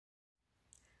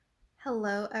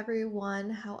Hello, everyone.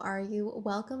 How are you?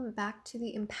 Welcome back to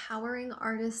the Empowering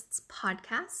Artists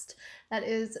podcast. That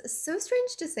is so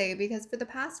strange to say because for the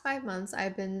past 5 months,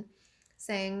 I've been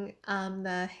saying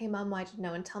the Hey Mom, Why Did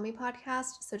No One Tell Me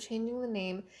podcast. So changing the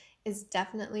name is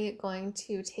definitely going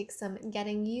to take some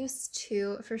getting used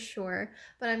to for sure.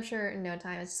 But I'm sure in no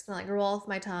time it's just gonna roll off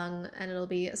my tongue and it'll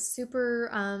be super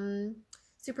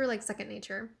like second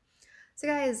nature. So,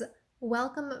 guys,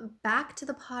 welcome back to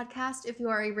the podcast. If you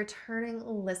are a returning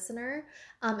listener,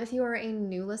 if you are a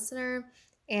new listener,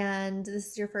 and this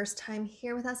is your first time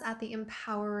here with us at the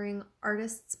Empowering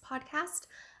Artists podcast,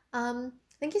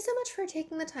 thank you so much for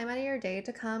taking the time out of your day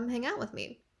to come hang out with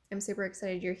me. I'm super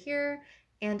excited you're here,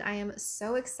 and I am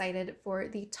so excited for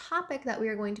the topic that we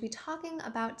are going to be talking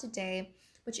about today,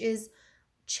 which is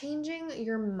changing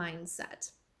your mindset.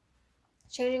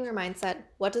 Changing your mindset,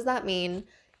 what does that mean?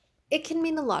 It can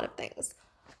mean a lot of things.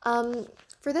 Um,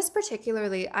 for this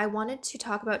particularly, I wanted to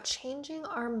talk about changing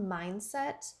our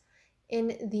mindset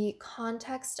in the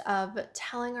context of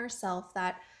telling ourselves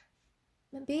that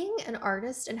being an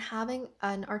artist and having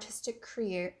an artistic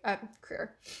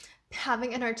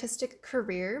having an artistic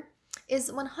career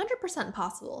is 100%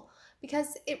 possible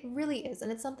because it really is.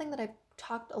 And it's something that I've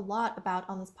talked a lot about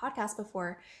on this podcast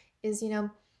before is,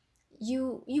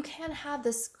 you can have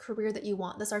this career that you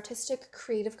want, this artistic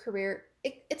creative career.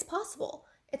 It's possible.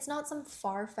 It's not some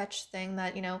far-fetched thing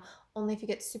that only if you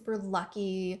get super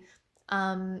lucky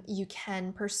you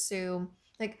can pursue.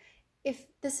 Like, if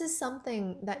this is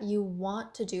something that you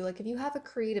want to do, like if you have a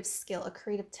creative skill, a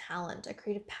creative talent, a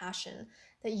creative passion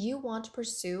that you want to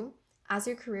pursue as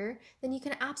your career, then you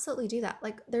can absolutely do that.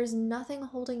 Like, there's nothing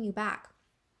holding you back.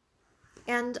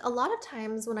 And a lot of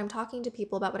times when I'm talking to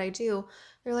people about what I do,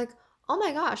 they're like, "Oh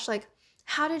my gosh, like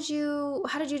how did you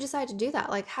decide to do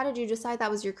that? Like how did you decide that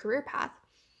was your career path?"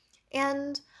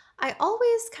 And I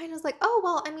always kind of was like, "Oh,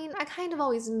 well, I mean, I kind of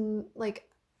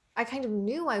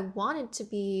knew I wanted to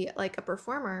be like a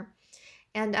performer."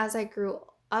 And as I grew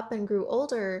up and grew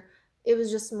older, it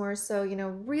was just more so,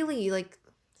 really like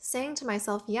saying to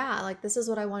myself, "Yeah, like this is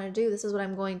what I want to do. This is what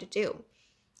I'm going to do."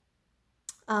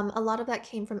 A lot of that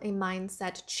came from a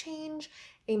mindset change,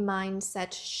 a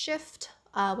mindset shift,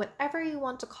 whatever you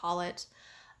want to call it.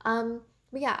 But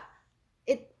yeah,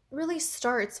 it really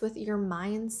starts with your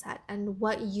mindset and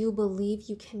what you believe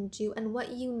you can do and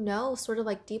what you know, sort of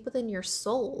like deep within your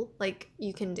soul, like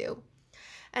you can do.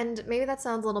 And maybe that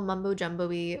sounds a little mumbo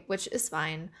jumbo-y, which is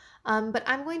fine. But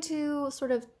I'm going to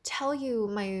sort of tell you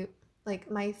my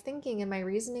thinking and my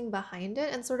reasoning behind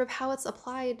it and sort of how it's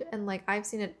applied and like I've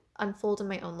seen it unfold in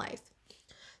my own life.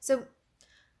 So,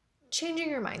 changing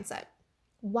your mindset.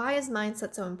 Why is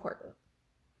mindset so important?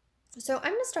 So,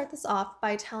 I'm going to start this off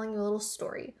by telling you a little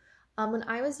story. When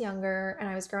I was younger and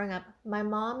I was growing up, my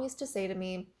mom used to say to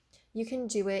me, "You can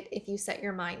do it if you set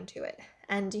your mind to it."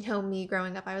 And me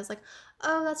growing up, I was like,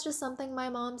 "Oh, that's just something my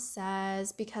mom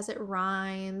says because it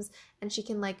rhymes and she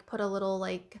can like put a little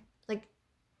like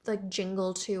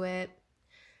jingle to it."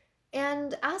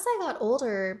 And as I got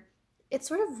older, it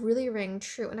sort of really rang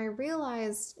true. And I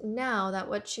realized now that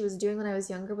what she was doing when I was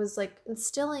younger was like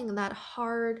instilling that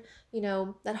hard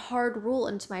rule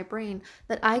into my brain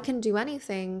that I can do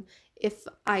anything if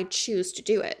I choose to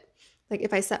do it. Like,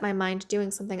 if I set my mind to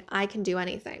doing something, I can do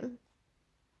anything.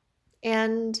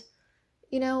 And,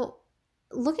 you know,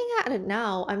 looking at it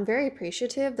now, I'm very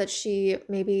appreciative that she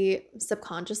maybe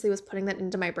subconsciously was putting that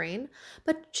into my brain,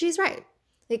 but she's right.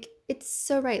 Like, it's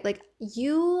so right. Like,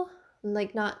 you,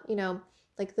 like, not,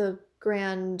 like the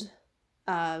grand,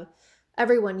 uh,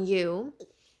 everyone you,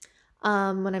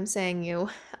 when I'm saying you,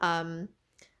 um,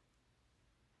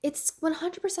 it's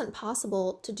 100%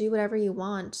 possible to do whatever you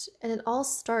want. And it all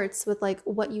starts with like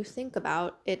what you think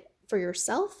about it for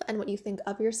yourself and what you think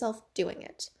of yourself doing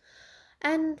it.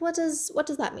 And what does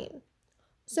that mean?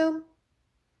 So,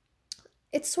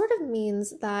 it sort of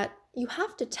means that you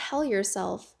have to tell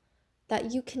yourself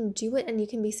that you can do it and you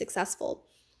can be successful.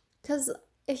 Because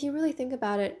if you really think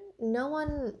about it, no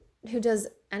one who does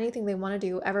anything they want to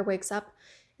do ever wakes up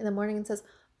in the morning and says,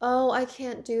 "Oh, I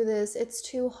can't do this. It's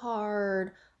too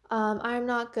hard. I'm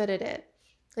not good at it."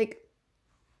 Like,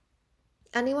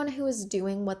 anyone who is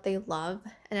doing what they love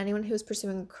and anyone who is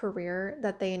pursuing a career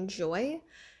that they enjoy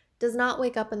does not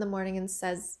wake up in the morning and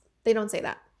they don't say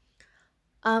that.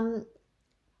 Um,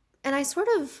 And I sort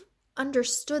of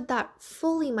understood that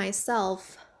fully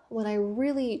myself when I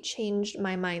really changed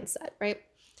my mindset, right?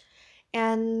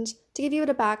 And to give you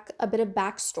a bit of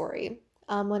backstory,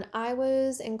 when I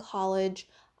was in college,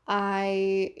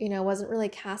 I, wasn't really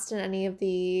cast in any of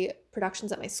the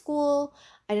productions at my school.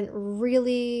 I didn't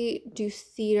really do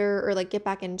theater or like get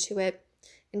back into it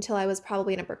until I was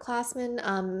probably an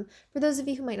upperclassman. For those of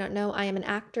you who might not know, I am an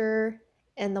actor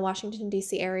in the Washington,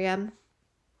 D.C. area.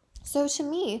 So to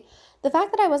me, the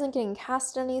fact that I wasn't getting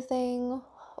cast in anything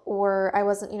or I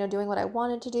wasn't, doing what I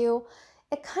wanted to do,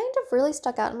 it kind of really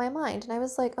stuck out in my mind. And I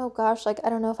was like, oh gosh, like I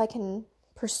don't know if I can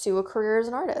pursue a career as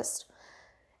an artist.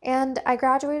 And I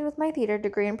graduated with my theater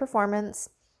degree in performance.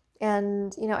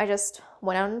 And, I just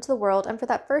went out into the world. And for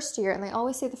that first year, and they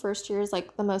always say the first year is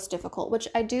like the most difficult, which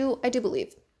I do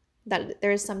believe that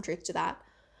there is some truth to that.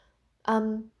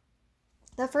 Um,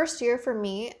 the first year for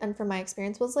me and from my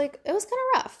experience was like, it was kind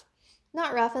of rough.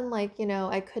 Not rough in like,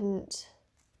 I couldn't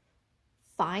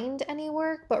find any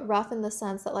work, but rough in the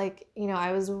sense that like,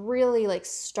 I was really like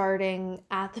starting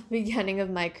at the beginning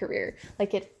of my career.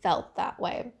 Like it felt that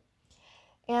way.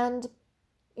 And,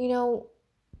 you know,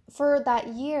 for that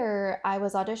year, I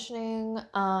was auditioning.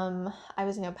 I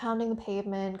was, pounding the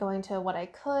pavement, going to what I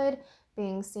could,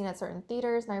 being seen at certain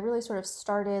theaters. And I really sort of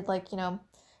started like,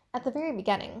 at the very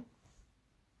beginning.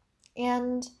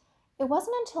 And it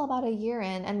wasn't until about a year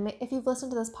in, and if you've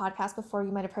listened to this podcast before,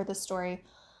 you might have heard this story.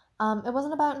 It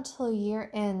wasn't about until a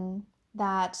year in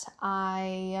that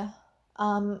I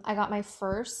got my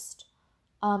first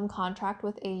contract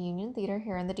with a union theater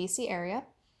here in the DC area.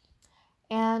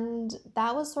 And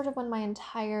that was sort of when my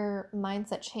entire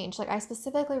mindset changed. Like I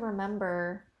specifically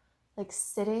remember like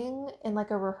sitting in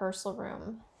like a rehearsal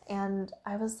room and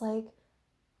I was like,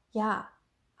 yeah,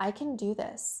 I can do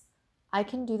this. I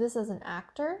can do this as an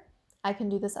actor. I can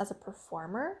do this as a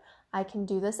performer. I can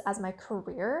do this as my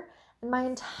career. And my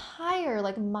entire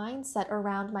like mindset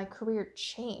around my career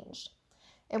changed.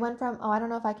 It went from, oh, I don't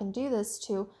know if I can do this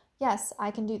to, yes,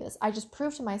 I can do this. I just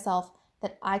proved to myself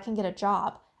that I can get a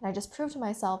job. And I just proved to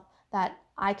myself that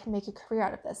I can make a career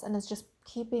out of this. And it's just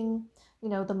keeping,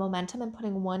 the momentum and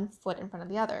putting one foot in front of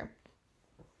the other.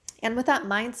 And with that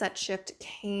mindset shift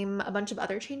came a bunch of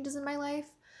other changes in my life,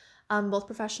 both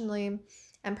professionally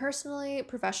and personally.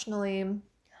 Professionally,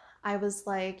 I was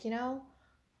like,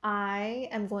 I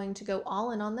am going to go all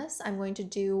in on this. I'm going to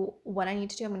do what I need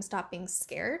to do. I'm going to stop being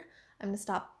scared. I'm going to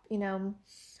stop,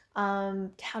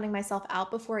 counting myself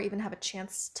out before I even have a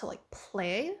chance to like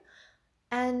play.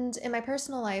 And in my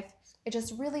personal life, it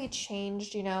just really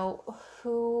changed,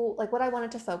 what I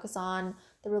wanted to focus on,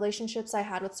 the relationships I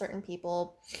had with certain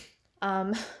people.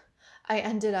 I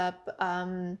ended up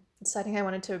deciding I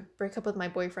wanted to break up with my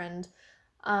boyfriend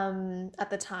at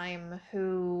the time,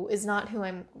 who is not who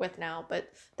I'm with now,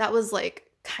 but that was like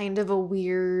kind of a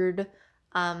weird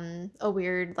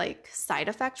like side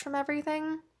effect from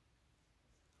everything.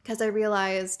 Because I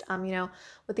realized,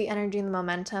 with the energy and the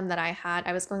momentum that I had,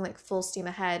 I was going like full steam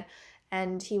ahead,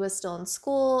 and he was still in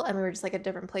school, and we were just like at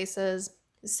different places.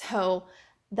 So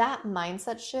that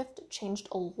mindset shift changed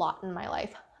a lot in my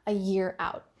life a year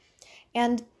out.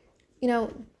 And,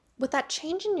 with that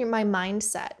change in my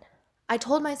mindset, I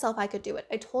told myself I could do it.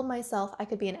 I told myself I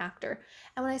could be an actor.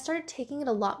 And when I started taking it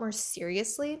a lot more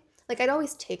seriously, like I'd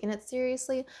always taken it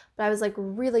seriously, but I was like,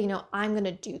 really, I'm going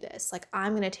to do this. Like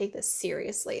I'm going to take this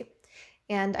seriously.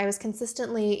 And I was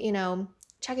consistently,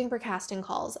 checking for casting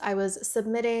calls. I was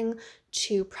submitting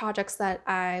to projects that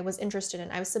I was interested in.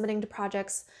 I was submitting to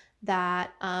projects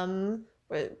that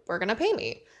were going to pay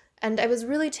me. And I was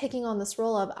really taking on this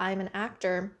role of I'm an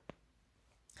actor.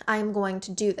 I'm going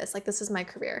to do this. Like this is my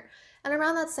career. And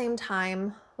around that same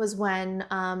time was when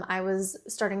I was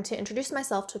starting to introduce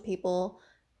myself to people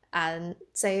and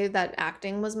say that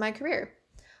acting was my career.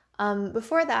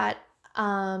 Before that,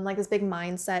 like this big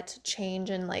mindset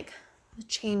change and like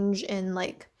change in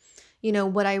like,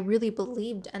 what I really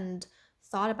believed and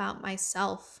thought about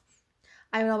myself.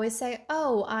 I would always say,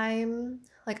 oh, I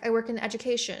work in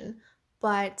education,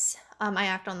 but I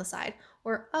act on the side.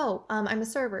 Or, oh, I'm a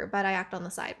server, but I act on the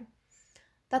side.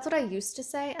 That's what I used to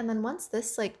say. And then once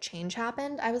this like change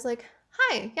happened, I was like,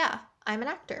 hi, yeah, I'm an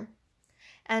actor.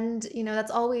 And,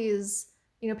 that's always,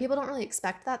 people don't really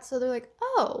expect that. So they're like,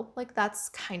 oh, like that's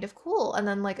kind of cool. And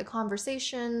then like a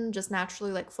conversation just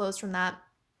naturally like flows from that.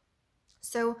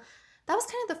 So that was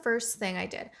kind of the first thing I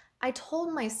did. I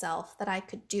told myself that I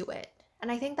could do it.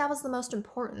 And I think that was the most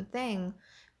important thing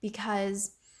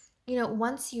because,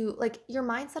 once you like your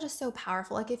mindset is so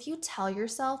powerful. Like if you tell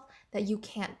yourself that you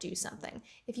can't do something,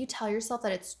 if you tell yourself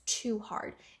that it's too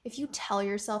hard, if you tell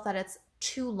yourself that it's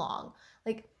too long,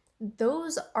 like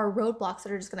those are roadblocks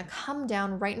that are just going to come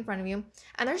down right in front of you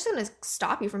and they're just going to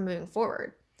stop you from moving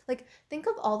forward. Like think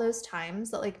of all those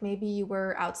times that like maybe you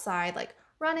were outside like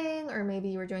running or maybe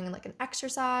you were doing like an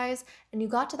exercise and you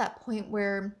got to that point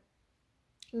where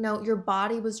your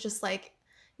body was just like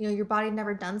your body had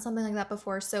never done something like that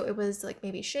before. So it was like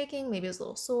maybe shaking, maybe it was a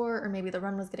little sore, or maybe the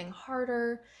run was getting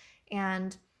harder.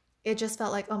 And it just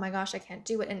felt like, oh my gosh, I can't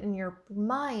do it. And in your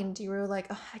mind, you were like,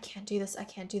 oh, I can't do this. I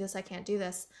can't do this. I can't do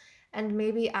this. And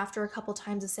maybe after a couple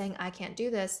times of saying, I can't do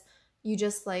this, you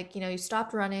just like, you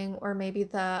stopped running, or maybe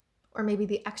the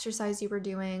exercise you were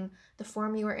doing, the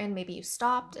form you were in, maybe you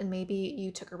stopped and maybe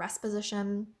you took a rest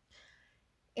position.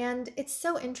 And it's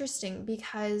so interesting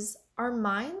because our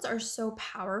minds are so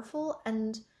powerful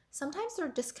and sometimes they're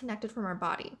disconnected from our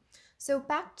body. So,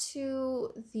 back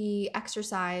to the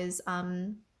exercise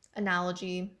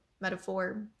analogy,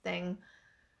 metaphor thing.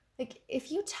 Like,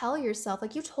 if you tell yourself,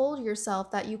 like you told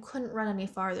yourself that you couldn't run any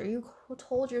farther, you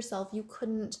told yourself you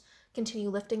couldn't continue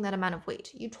lifting that amount of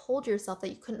weight, you told yourself that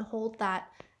you couldn't hold that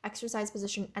exercise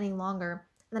position any longer.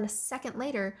 And then a second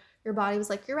later, your body was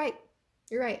like, you're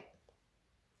right.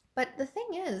 But the thing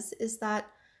is that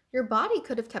your body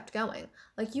could have kept going.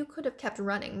 Like you could have kept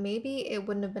running. Maybe it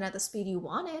wouldn't have been at the speed you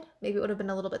wanted. Maybe it would have been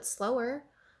a little bit slower,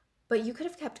 but you could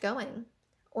have kept going.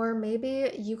 Or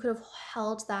maybe you could have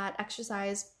held that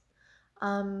exercise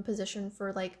position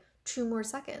for like 2 more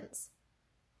seconds.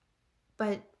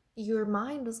 But your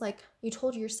mind was like, you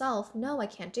told yourself, no, I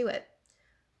can't do it.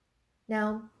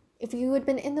 Now, if you had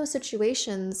been in those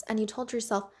situations and you told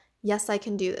yourself, yes, I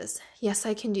can do this. Yes,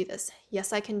 I can do this.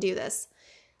 Yes, I can do this.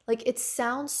 Like it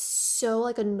sounds so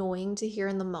like annoying to hear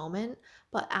in the moment,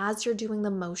 but as you're doing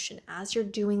the motion, as you're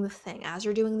doing the thing, as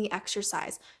you're doing the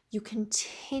exercise, you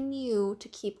continue to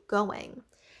keep going.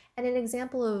 And an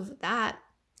example of that,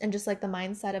 and just like the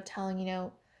mindset of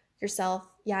telling, yourself,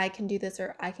 yeah, I can do this,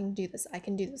 or I can do this, I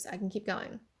can do this, I can keep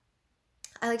going.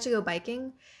 I like to go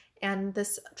biking, and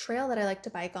this trail that I like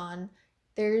to bike on,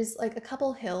 there's like a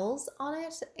couple hills on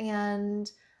it, and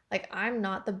like I'm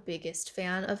not the biggest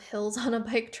fan of hills on a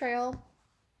bike trail,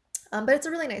 but it's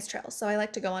a really nice trail, so I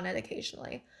like to go on it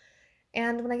occasionally.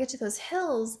 And when I get to those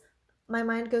hills, my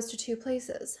mind goes to two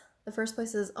places. The first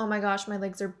place is, oh my gosh, my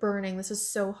legs are burning. This is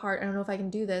so hard. I don't know if I can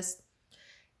do this.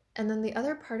 And then the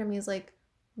other part of me is like,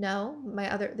 no,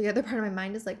 the other part of my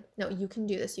mind is like, no, you can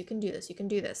do this. You can do this. You can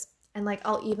do this. And like,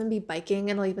 I'll even be biking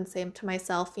and I'll even say to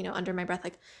myself, under my breath,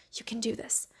 like, you can do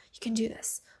this. You can do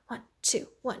this. 1, 2,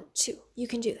 1, 2. You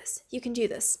can do this. You can do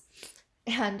this.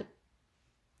 And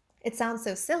it sounds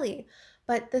so silly,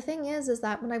 but the thing is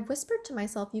that when I whispered to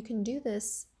myself, you can do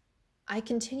this, I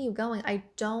continue going. I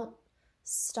don't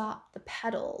stop the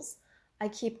pedals. I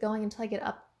keep going until I get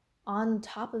up on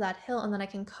top of that hill, and then I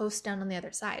can coast down on the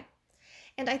other side.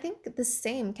 And I think the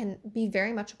same can be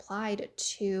very much applied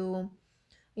to,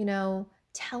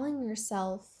 telling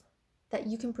yourself that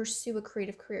you can pursue a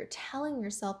creative career, telling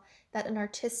yourself that an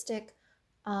artistic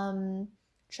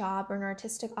job or an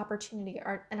artistic opportunity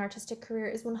or an artistic career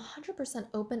is 100%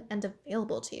 open and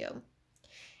available to you.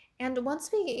 And once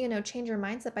we, change our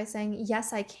mindset by saying,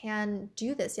 yes, I can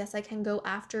do this. Yes, I can go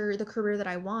after the career that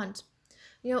I want.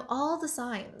 All the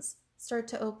signs start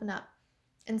to open up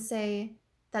and say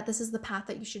that this is the path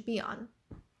that you should be on.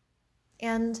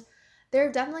 And there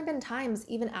have definitely been times,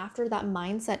 even after that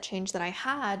mindset change that I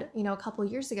had, a couple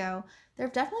years ago, there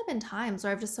have definitely been times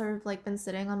where I've just sort of like been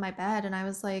sitting on my bed and I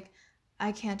was like,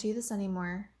 I can't do this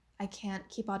anymore. I can't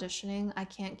keep auditioning. I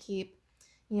can't keep,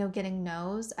 getting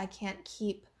no's. I can't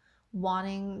keep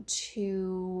wanting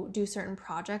to do certain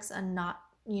projects and not,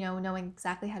 knowing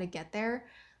exactly how to get there.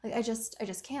 Like I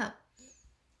just can't.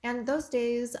 And those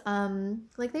days,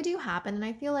 like they do happen. And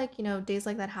I feel like, days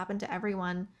like that happen to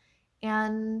everyone.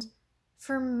 And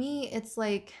for me, it's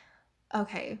like,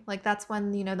 okay, like that's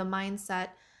when, the mindset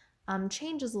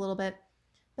changes a little bit.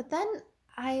 But then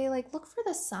I like look for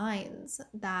the signs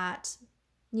that,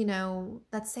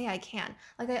 that say I can.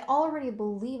 Like I already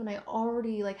believe and I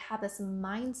already like have this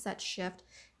mindset shift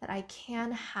that I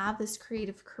can have this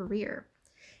creative career.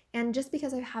 And just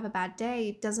because I have a bad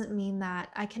day doesn't mean that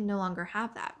I can no longer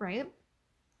have that, right?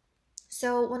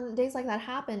 So when days like that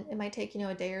happen, it might take,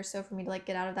 a day or so for me to like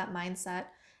get out of that mindset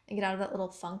and get out of that little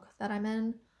funk that I'm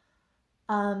in.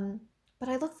 But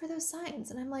I look for those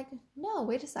signs and I'm like, no,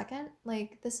 wait a second.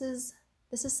 Like this is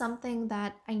something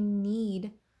that I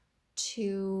need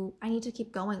to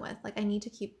keep going with. Like I need to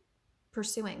keep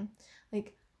pursuing.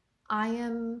 Like I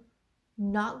am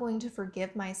not going to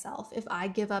forgive myself if I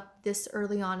give up this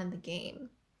early on in the game.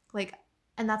 Like,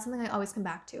 and that's something I always come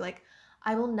back to. Like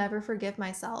I will never forgive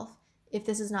myself if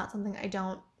this is not something I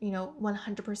don't,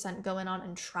 100% go in on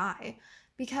and try.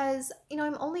 Because,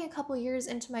 I'm only a couple years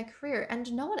into my career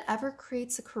and no one ever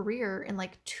creates a career in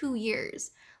like 2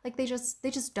 years. Like they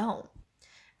just don't.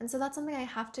 And so that's something I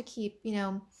have to keep,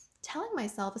 telling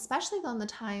myself, especially on the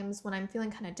times when I'm feeling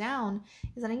kind of down,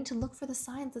 is that I need to look for the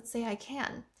signs that say I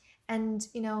can. And,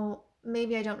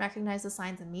 maybe I don't recognize the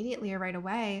signs immediately or right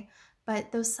away,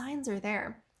 but those signs are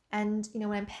there. And,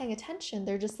 when I'm paying attention,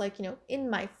 they're just like, in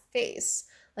my face,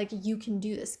 like, you can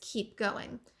do this, keep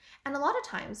going. And a lot of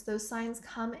times those signs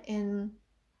come in,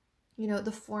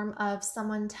 the form of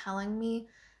someone telling me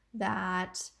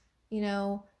that,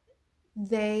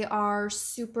 they are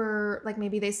super, like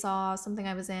maybe they saw something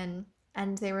I was in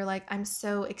and they were like, I'm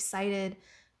so excited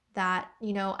that,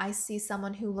 I see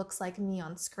someone who looks like me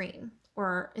on screen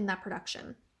or in that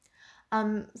production.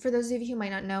 For those of you who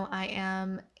might not know, I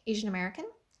am Asian American.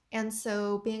 And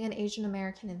so being an Asian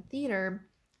American in theater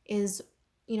is,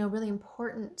 really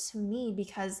important to me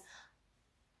because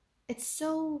it's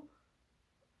so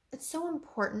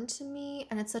important to me,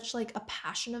 and it's such like a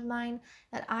passion of mine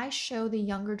that I show the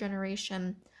younger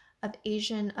generation of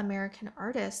Asian American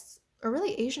artists, or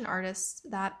really Asian artists,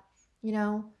 that,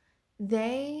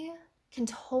 they can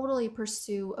totally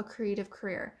pursue a creative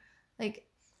career. Like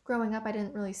growing up, I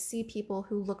didn't really see people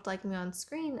who looked like me on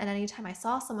screen, and anytime I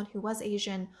saw someone who was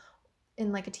Asian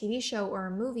in like a TV show or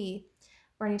a movie,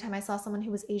 or anytime I saw someone who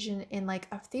was Asian in like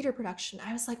a theater production,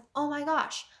 I was like, oh my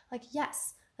gosh, like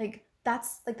yes,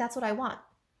 that's what I want.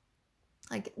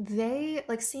 Like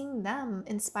seeing them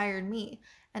inspired me,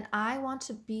 and I want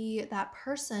to be that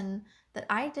person that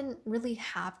I didn't really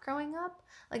have growing up.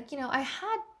 Like, I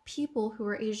had people who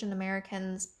were Asian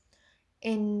Americans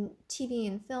in TV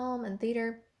and film and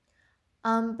theater,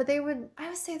 but I would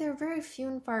say they're very few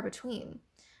and far between.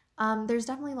 There's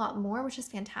definitely a lot more, which is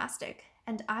fantastic.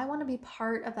 And I want to be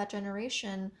part of that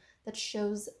generation that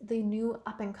shows the new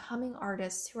up and coming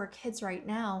artists who are kids right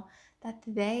now that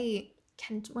they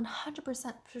can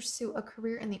 100% pursue a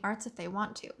career in the arts if they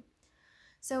want to.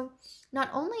 So not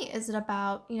only is it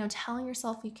about, telling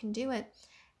yourself you can do it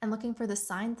and looking for the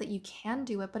signs that you can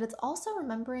do it, but it's also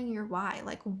remembering your why.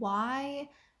 Like, why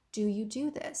do you do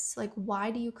this? Like,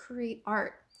 why do you create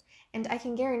art? And I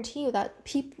can guarantee you that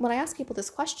when I ask people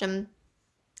this question,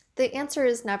 the answer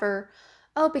is never,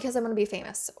 oh, because I want to be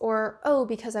famous, or, oh,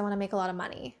 because I want to make a lot of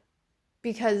money.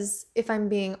 Because if I'm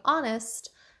being honest,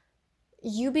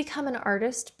 you become an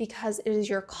artist because it is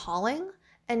your calling.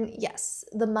 And yes,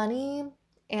 the money,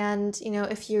 and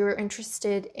if you're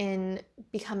interested in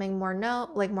becoming more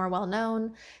well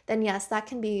known, then yes, that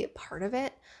can be part of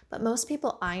it. But most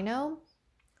people I know,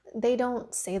 they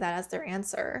don't say that as their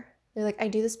answer. They're like, I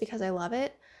do this because I love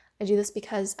it. I do this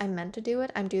because I'm meant to do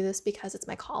it. I do this because it's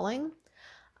my calling.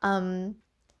 And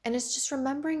it's just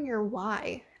remembering your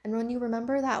why. And when you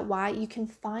remember that why, you can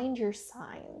find your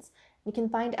signs. You can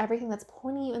find everything that's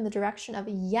pointing you in the direction of,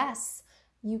 yes,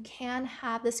 you can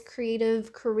have this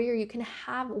creative career. You can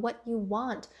have what you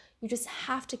want. You just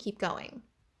have to keep going.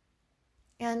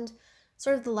 And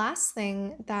sort of the last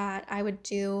thing that I would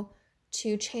do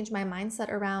to change my mindset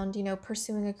around,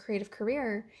 pursuing a creative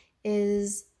career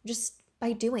is just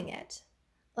by doing it.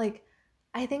 Like,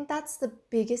 I think that's the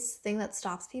biggest thing that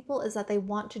stops people, is that they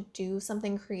want to do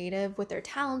something creative with their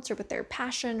talents or with their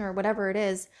passion or whatever it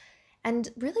is. And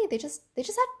really, they just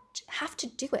have to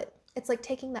do it. It's like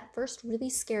taking that first really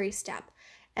scary step.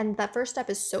 And that first step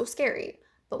is so scary.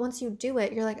 But once you do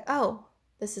it, you're like, oh,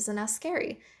 this isn't as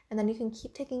scary. And then you can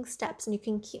keep taking steps and you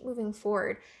can keep moving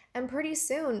forward. And pretty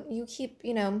soon you keep,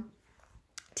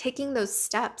 taking those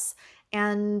steps.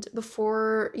 And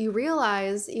before you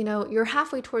realize, you're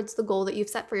halfway towards the goal that you've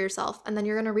set for yourself. And then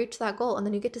you're going to reach that goal. And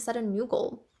then you get to set a new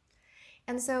goal.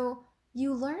 And so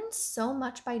you learn so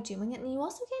much by doing it. And you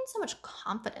also gain so much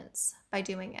confidence by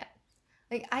doing it.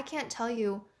 Like, I can't tell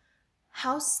you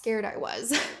how scared I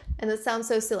was. And this sounds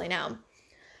so silly now.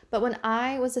 But when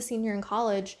I was a senior in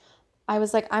college, I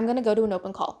was like, I'm going to go to an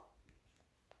open call.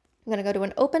 I'm going to go to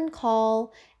an open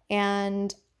call,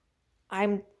 and I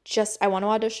want to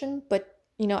audition, but,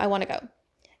 I want to go.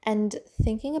 And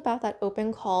thinking about that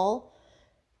open call,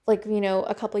 like,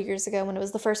 a couple years ago when it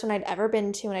was the first one I'd ever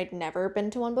been to, and I'd never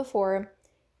been to one before,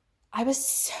 I was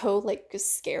so, like,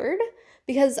 scared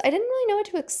because I didn't really know what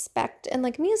to expect. And,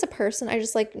 like, me as a person, I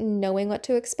just like knowing what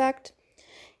to expect.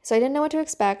 So I didn't know what to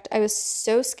expect. I was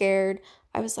so scared.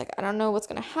 I was like, I don't know what's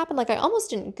going to happen. Like, I almost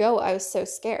didn't go. I was so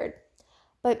scared.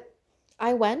 But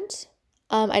I went.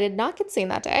 I did not get seen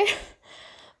that day,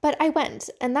 but I went.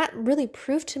 And that really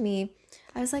proved to me,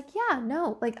 I was like, yeah,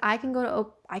 no, like I can go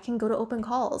to open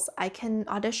calls. I can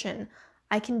audition.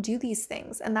 I can do these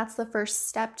things. And that's the first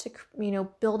step to,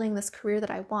 building this career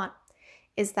that I want,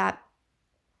 is that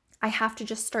I have to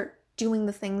just start doing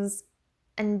the things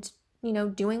and,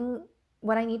 doing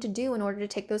what I need to do in order to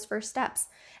take those first steps.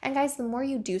 And guys, the more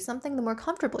you do something, the more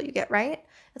comfortable you get, right?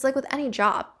 It's like with any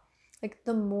job. Like,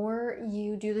 the more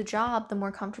you do the job, the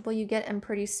more comfortable you get, and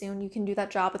pretty soon you can do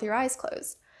that job with your eyes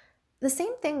closed. the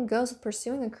same thing goes with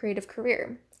pursuing a creative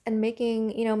career and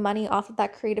making, money off of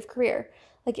that creative career.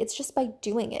 Like, it's just by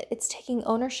doing it. It's taking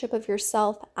ownership of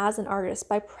yourself as an artist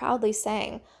by proudly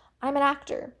saying, I'm an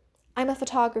actor, I'm a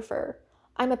photographer,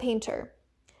 I'm a painter.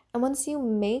 And once you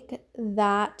make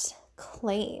that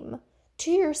claim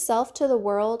to yourself, to the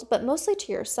world, but mostly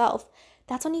to yourself,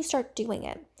 that's when you start doing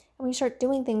it. And when you start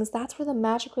doing things, that's where the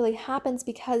magic really happens,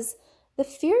 because the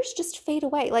fears just fade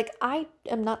away. Like, I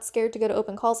am not scared to go to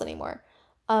open calls anymore.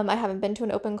 I haven't been to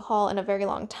an open call in a very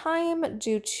long time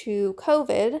due to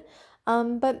COVID.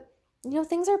 But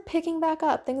things are picking back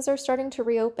up. Things are starting to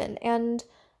reopen. And,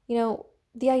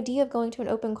 the idea of going to an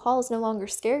open call is no longer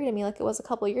scary to me like it was a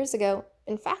couple years ago.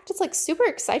 In fact, it's like super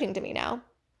exciting to me now.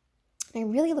 And I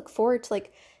really look forward to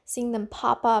like seeing them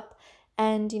pop up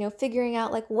and, figuring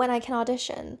out like when I can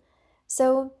audition.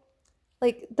 So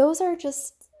like those are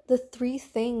just the three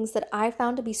things that I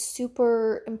found to be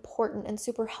super important and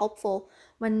super helpful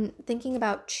when thinking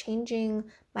about changing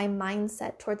my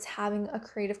mindset towards having a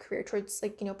creative career, towards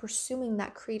like, pursuing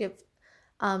that creative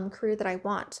career that I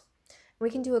want. We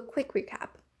can do a quick recap.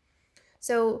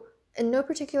 So in no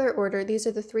particular order, these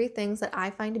are the three things that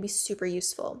I find to be super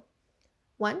useful.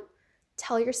 1,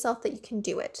 tell yourself that you can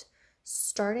do it.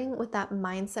 Starting with that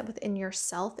mindset within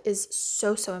yourself is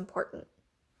so, so important.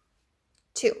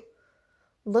 2,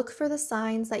 look for the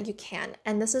signs that you can.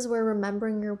 And this is where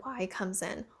remembering your why comes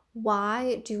in.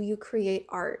 Why do you create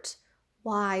art?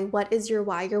 Why? What is your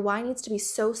why? Your why needs to be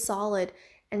so solid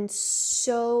and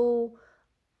so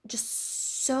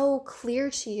clear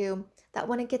to you that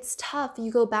when it gets tough,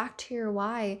 you go back to your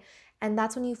why. And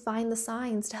that's when you find the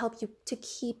signs to help you to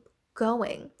keep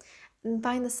going and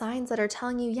find the signs that are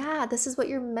telling you, yeah, this is what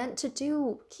you're meant to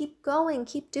do. Keep going,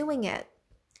 keep doing it.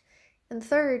 And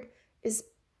third is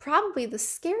probably the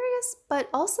scariest, but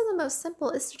also the most simple,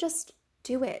 is to just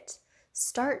do it.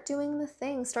 Start doing the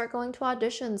thing. Start going to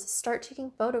auditions. Start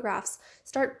taking photographs.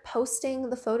 Start posting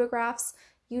the photographs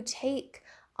you take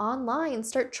online.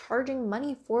 Start charging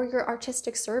money for your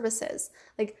artistic services.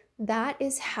 Like, that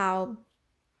is how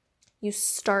you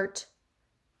start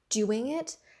doing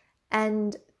it.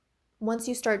 And once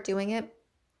you start doing it,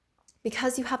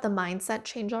 because you have the mindset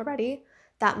change already,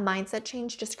 that mindset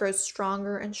change just grows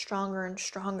stronger and stronger and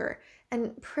stronger.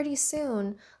 And pretty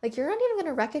soon, like, you're not even going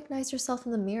to recognize yourself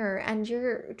in the mirror, and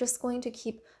you're just going to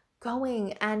keep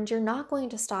going, and you're not going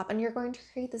to stop, and you're going to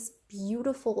create this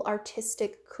beautiful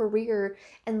artistic career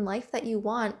and life that you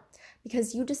want,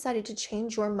 because you decided to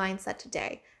change your mindset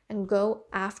today and go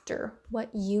after what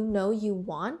you know you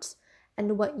want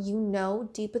and what you know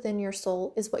deep within your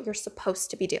soul is what you're supposed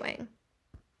to be doing.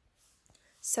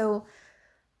 So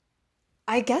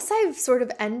I guess I've sort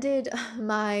of ended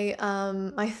my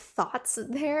my thoughts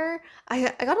there. I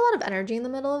got a lot of energy in the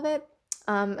middle of it,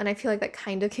 and I feel like that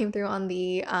kind of came through on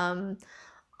the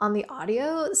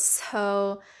audio.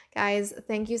 So, guys,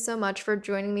 thank you so much for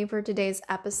joining me for today's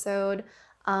episode.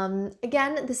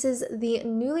 Again, this is the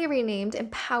newly renamed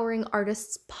Empowering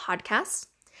Artists podcast,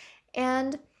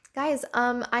 and guys,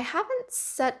 I haven't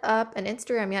set up an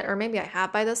Instagram yet, or maybe I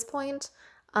have by this point.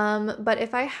 But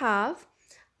if I have,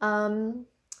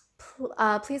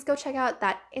 please go check out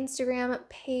that Instagram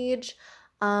page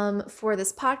for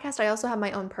this podcast. I also have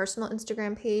my own personal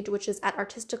Instagram page, which is at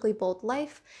Artistically Bold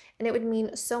Life, and it would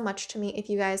mean so much to me if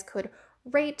you guys could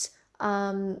rate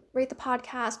the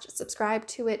podcast, subscribe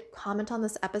to it, comment on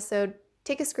this episode,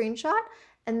 take a screenshot,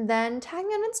 and then tag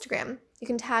me on Instagram. You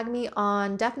can tag me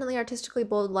on definitely Artistically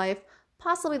Bold Life,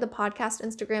 possibly the podcast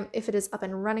Instagram if it is up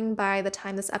and running by the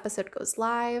time this episode goes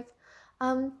live.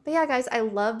 But yeah, guys, I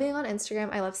love being on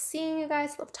Instagram. I love seeing you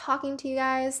guys, love talking to you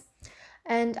guys,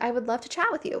 and I would love to chat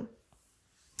with you.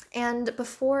 And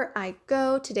before I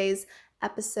go, today's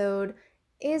episode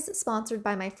is sponsored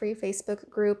by my free Facebook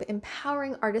group,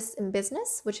 Empowering Artists in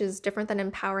Business, which is different than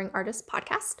Empowering Artists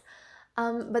Podcast.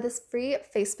 But this free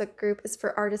Facebook group is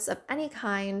for artists of any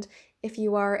kind. If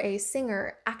you are a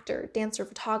singer, actor, dancer,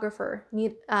 photographer,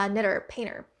 knitter,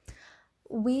 painter,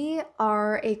 we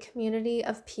are a community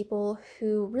of people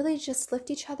who really just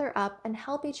lift each other up and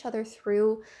help each other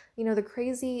through, the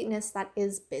craziness that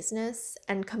is business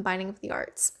and combining with the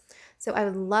arts. So I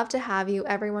would love to have you.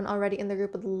 Everyone already in the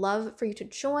group would love for you to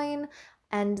join.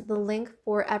 And the link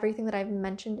for everything that I've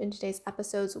mentioned in today's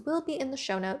episodes will be in the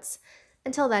show notes.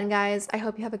 Until then, guys, I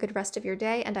hope you have a good rest of your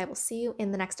day, and I will see you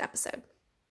in the next episode.